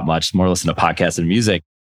radio that much, more listen to podcasts and music.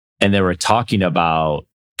 And they were talking about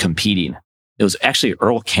competing. It was actually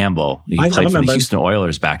Earl Campbell. He played for the Houston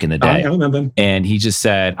Oilers back in the day. I remember him. And he just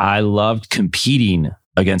said, I loved competing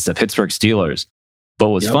against the Pittsburgh Steelers. But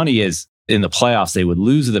what's funny is in the playoffs, they would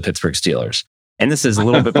lose to the Pittsburgh Steelers. And this is a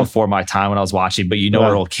little bit before my time when I was watching, but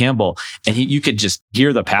Earl Campbell, and you could just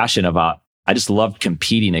hear the passion about, I just loved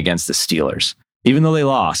competing against the Steelers. Even though they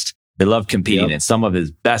lost, they loved competing. And some of his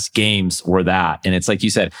best games were that. And it's like you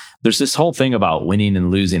said, there's this whole thing about winning and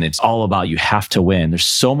losing. It's all about you have to win. There's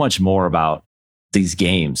so much more about these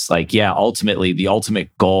games. Like, ultimately, the ultimate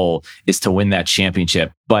goal is to win that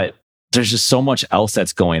championship. But there's just so much else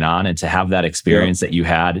that's going on. And to have that experience that you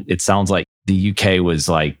had, it sounds like the UK was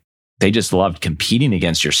like, they just loved competing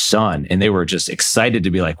against your son. And they were just excited to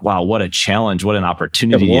be like, wow, what a challenge, what an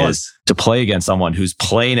opportunity it is to play against someone who's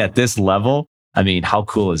playing at this level. I mean, how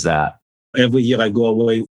cool is that? Every year I go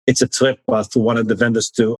away. It's a trip for one of the vendors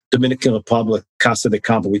to Dominican Republic, Casa de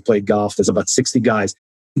Campo. We play golf. There's about 60 guys.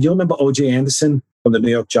 You remember O.J. Anderson from the New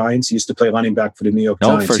York Giants? He used to play running back for the New York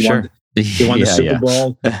Giants. For sure. He won the Super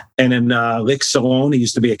Bowl. And then Rick Cerone, he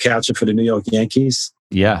used to be a catcher for the New York Yankees.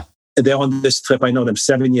 Yeah. They're on this trip. I know them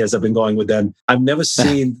 7 years. I've been going with them. I've never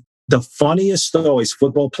seen the funniest stories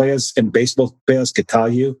football players and baseball players could tell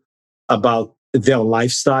you about their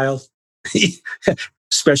lifestyle,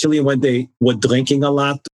 especially when they were drinking a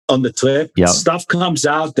lot on the trip. Stuff comes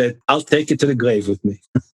out that I'll take it to the grave with me.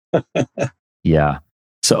 Yeah.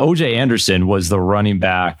 So O.J. Anderson was the running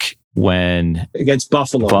back when against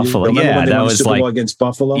Buffalo. Buffalo, yeah, that was Super like Bowl against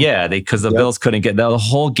Buffalo. Yeah, because the Bills couldn't get the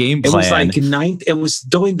whole game plan. It was like 9. It was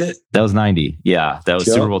during the. That was 90. Yeah, that was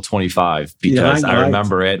Super Bowl 25 because I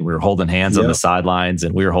remember it. We were holding hands on the sidelines,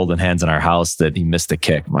 and we were holding hands in our house that he missed a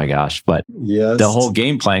kick. My gosh! But the whole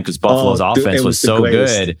game plan, because Buffalo's offense was so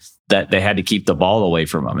good that they had to keep the ball away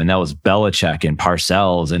from him. And that was Belichick and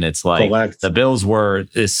Parcells. And it's like the Bills were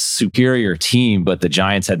this superior team, but the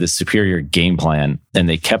Giants had this superior game plan. And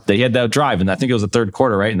they had that drive. And I think it was the third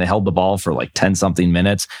quarter, right? And they held the ball for like 10 something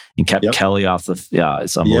minutes and kept Kelly off the,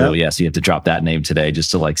 it's unbelievable. Yeah. So you have to drop that name today just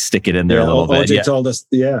to like stick it in there a little bit. OJ told us,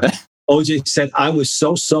 OJ said, I was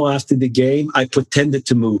so after the game, I pretended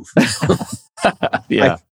to move.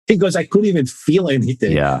 He goes, I couldn't even feel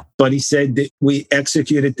anything. Yeah. But he said that we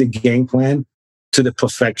executed the game plan to the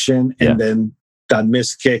perfection. And then that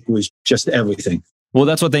missed kick was just everything. Well,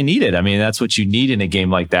 that's what they needed. I mean, that's what you need in a game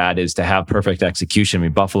like that, is to have perfect execution. I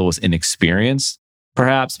mean, Buffalo was inexperienced,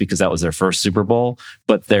 perhaps, because that was their first Super Bowl,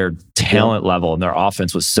 but their talent level and their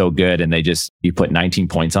offense was so good. And you put 19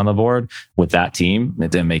 points on the board with that team.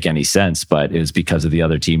 It didn't make any sense, but it was because of the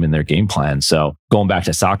other team and their game plan. So going back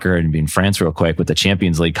to soccer and being France real quick, with the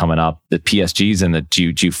Champions League coming up, the PSGs and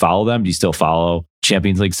do you follow them? Do you still follow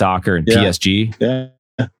Champions League soccer and PSG? Yeah.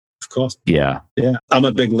 Of course. Yeah. I'm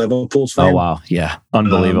a big Liverpool fan. Oh, wow. Yeah.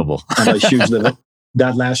 Unbelievable. I'm a huge Liverpool.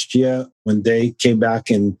 That last year when they came back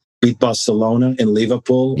and beat Barcelona in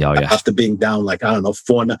Liverpool after being down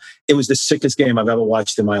 4-0. It was the sickest game I've ever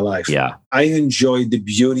watched in my life. Yeah. I enjoyed the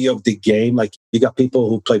beauty of the game. Like, you got people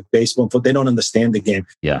who play baseball, but they don't understand the game.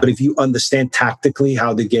 Yeah. But if you understand tactically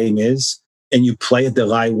how the game is and you play it the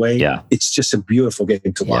right way, it's just a beautiful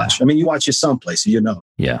game to watch. I mean, you watch your son play, so you know.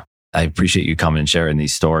 Yeah. I appreciate you coming and sharing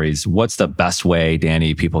these stories. What's the best way,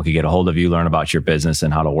 Danny, people can get a hold of you, learn about your business,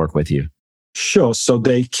 and how to work with you? Sure. So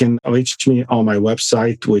they can reach me on my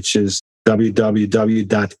website, which is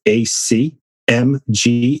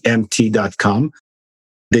www.acmgmt.com.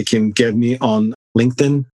 They can get me on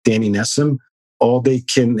LinkedIn, Danny Nessim, or they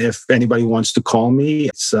can, if anybody wants to call me,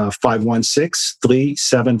 it's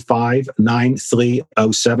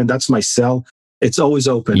 516-375-9307. That's my cell. It's always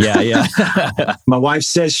open. Yeah. My wife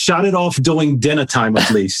says, shut it off during dinner time at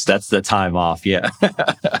least. That's the time off. Yeah.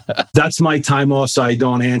 That's my time off, so I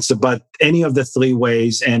don't answer. But any of the three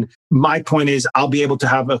ways. And my point is, I'll be able to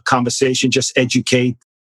have a conversation, just educate.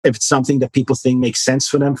 If it's something that people think makes sense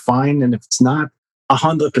for them, fine. And if it's not,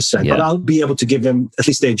 100%. But I'll be able to give them at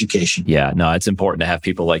least the education. Yeah, no, it's important to have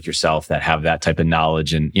people like yourself that have that type of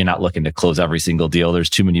knowledge, and you're not looking to close every single deal. There's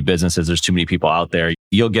too many businesses. There's too many people out there.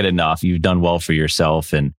 You'll get enough. You've done well for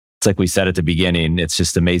yourself. And it's like we said at the beginning, it's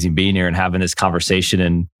just amazing being here and having this conversation.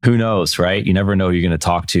 And who knows, right? You never know who you're going to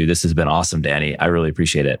talk to. This has been awesome, Danny. I really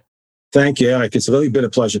appreciate it. Thank you, Eric. It's really been a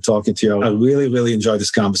pleasure talking to you. I really, really enjoyed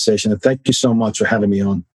this conversation. And thank you so much for having me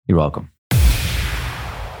on. You're welcome.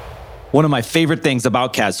 One of my favorite things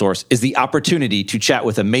about CADSource is the opportunity to chat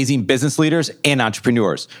with amazing business leaders and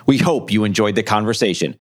entrepreneurs. We hope you enjoyed the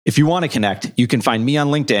conversation. If you want to connect, you can find me on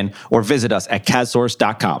LinkedIn or visit us at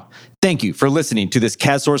cadsource.com. Thank you for listening to this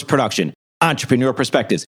CADSource production, Entrepreneur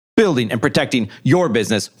Perspectives, building and protecting your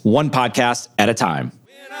business one podcast at a time.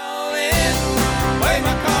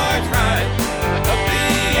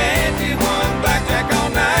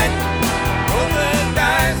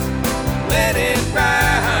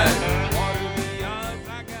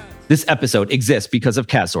 This episode exists because of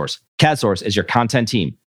CADSource. CADSource is your content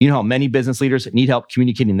team. You know how many business leaders need help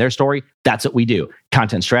communicating their story? That's what we do.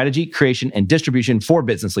 Content strategy, creation, and distribution for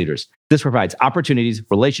business leaders. This provides opportunities,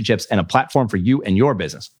 relationships, and a platform for you and your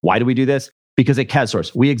business. Why do we do this? Because at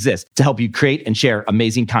CADSource, we exist to help you create and share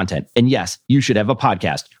amazing content. And yes, you should have a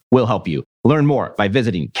podcast. We'll help you. Learn more by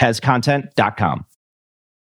visiting CADScontent.com.